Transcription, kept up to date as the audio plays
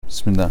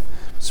Bismillah.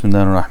 Bismillah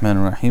ar-Rahman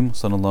ar-Rahim.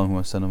 Sallallahu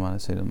wa sallam ala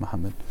Sayyidina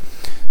Muhammad.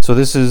 So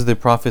this is the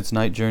Prophet's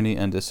night journey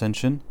and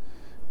ascension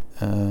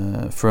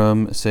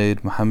from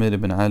Sayyid Muhammad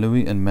ibn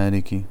Alawi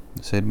al-Maliki.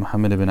 Sayyid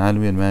Muhammad ibn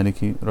Alawi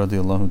al-Maliki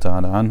radiyallahu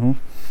ta'ala anhu.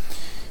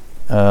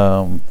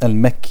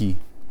 Al-Makki.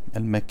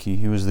 Al-Makki.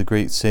 He was the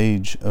great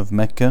sage of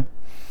Mecca,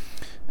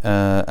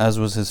 as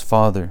was his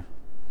father,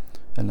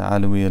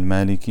 Al-Alawi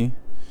al-Maliki.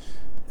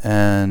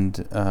 And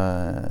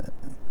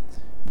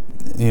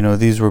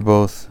these were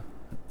both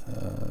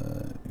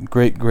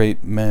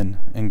great men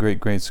and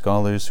great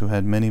scholars who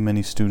had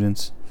many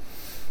students,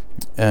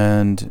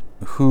 and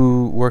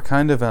who were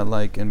kind of at,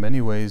 like, in many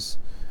ways,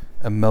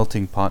 a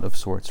melting pot of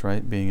sorts,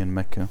 right, being in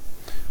Mecca.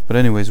 But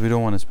anyways, we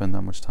don't want to spend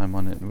that much time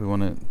on it. We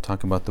want to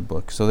talk about the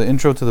book. So the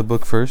intro to the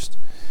book first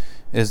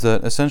is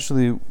that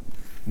essentially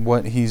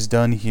what he's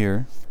done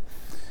here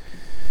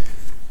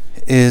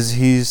is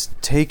he's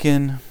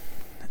taken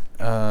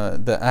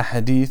the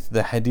hadith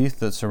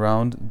that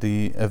surround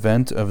the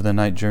event of the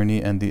night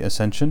journey and the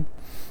ascension,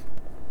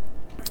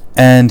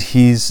 and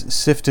he's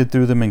sifted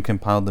through them and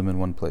compiled them in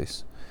one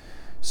place.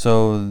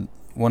 So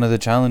one of the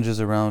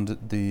challenges around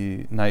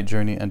the night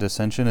journey and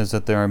ascension is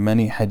that there are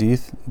many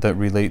hadith that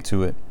relate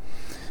to it,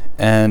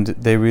 and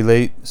they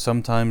relate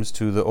sometimes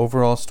to the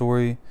overall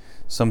story,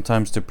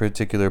 sometimes to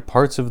particular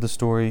parts of the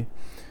story,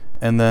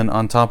 and then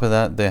on top of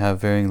that they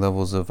have varying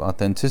levels of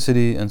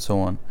authenticity and so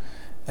on.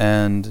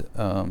 And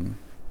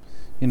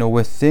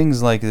with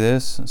things like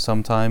this,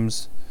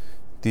 sometimes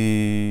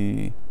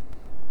the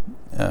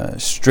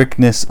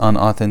strictness on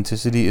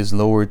authenticity is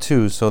lower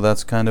too. So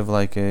that's kind of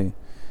like a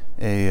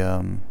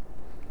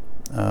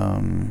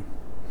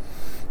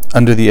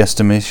under the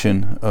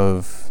estimation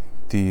of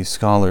the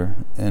scholar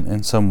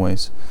in some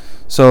ways.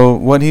 So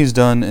what he's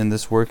done in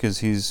this work is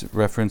he's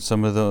referenced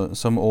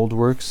some old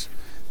works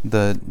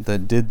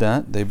that did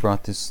that. They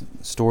brought this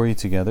story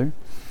together,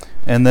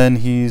 and then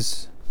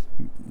he's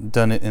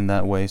done it in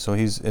that way. So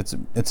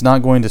it's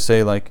not going to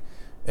say, like,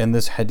 in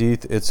this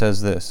hadith it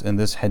says this, in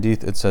this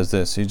hadith it says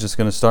this. He's just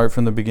going to start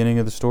from the beginning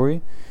of the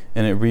story,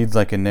 and it reads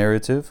like a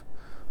narrative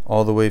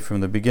all the way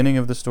from the beginning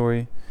of the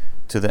story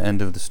to the end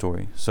of the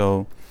story.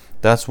 So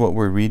that's what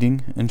we're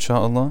reading,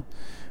 inshallah.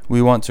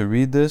 We want to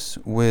read this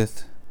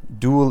with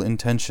dual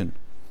intention.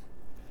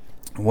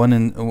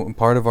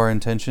 Part of our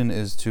intention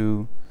is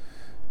to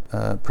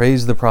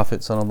praise the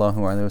Prophet sallallahu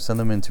alaihi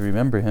wasallam and to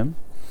remember him.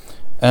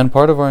 And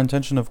part of our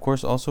intention, of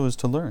course, also is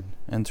to learn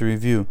and to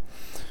review.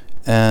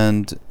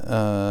 And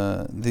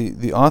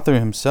the author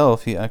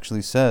himself, he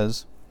actually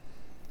says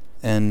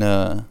in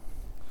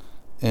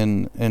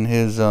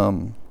his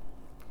in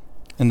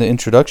the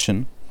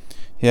introduction,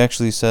 he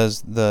actually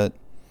says that,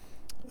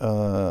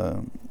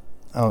 and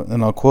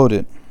I'll quote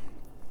it.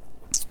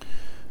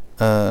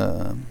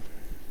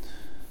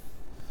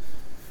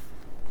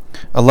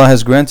 Allah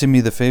has granted me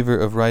the favor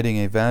of writing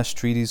a vast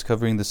treatise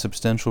covering the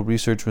substantial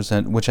research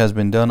which has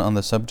been done on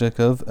the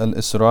subject of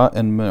Al-Isra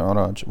and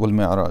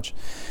Mi'raj.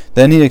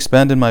 Then he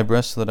expanded my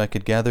breast so that I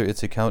could gather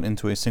its account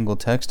into a single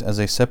text as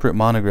a separate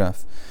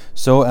monograph,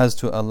 so as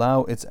to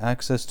allow its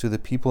access to the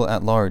people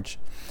at large.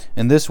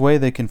 In this way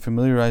they can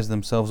familiarize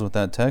themselves with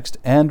that text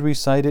and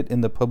recite it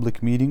in the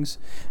public meetings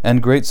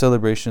and great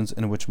celebrations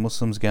in which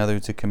Muslims gather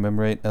to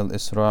commemorate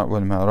Al-Isra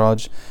wal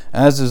Mi'raj,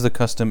 as is the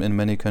custom in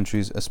many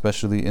countries,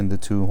 especially in the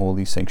two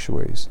holy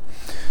sanctuaries.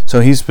 So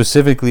he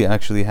specifically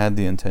actually had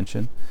the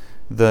intention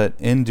that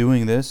in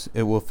doing this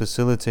it will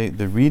facilitate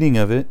the reading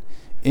of it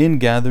in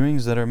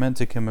gatherings that are meant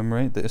to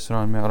commemorate the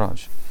Isra and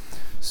Mi'raj.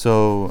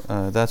 So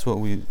that's what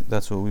we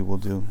will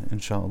do,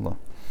 inshallah.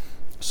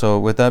 So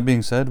with that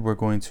being said, we're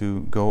going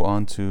to go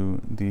on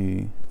to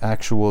the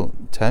actual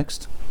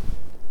text.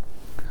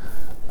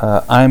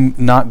 I'm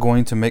not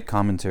going to make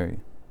commentary.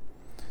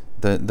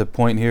 The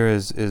point here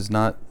is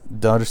not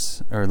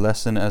dars or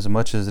lesson as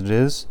much as it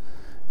is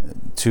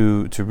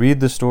to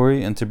read the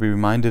story and to be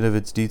reminded of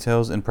its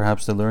details and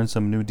perhaps to learn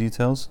some new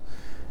details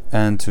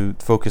and to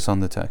focus on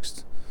the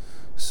text.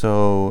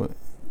 So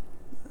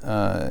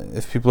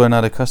if people are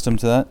not accustomed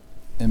to that,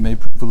 it may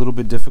prove a little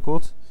bit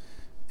difficult.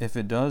 If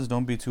it does,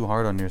 don't be too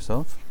hard on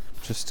yourself.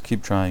 Just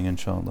keep trying,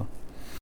 inshallah.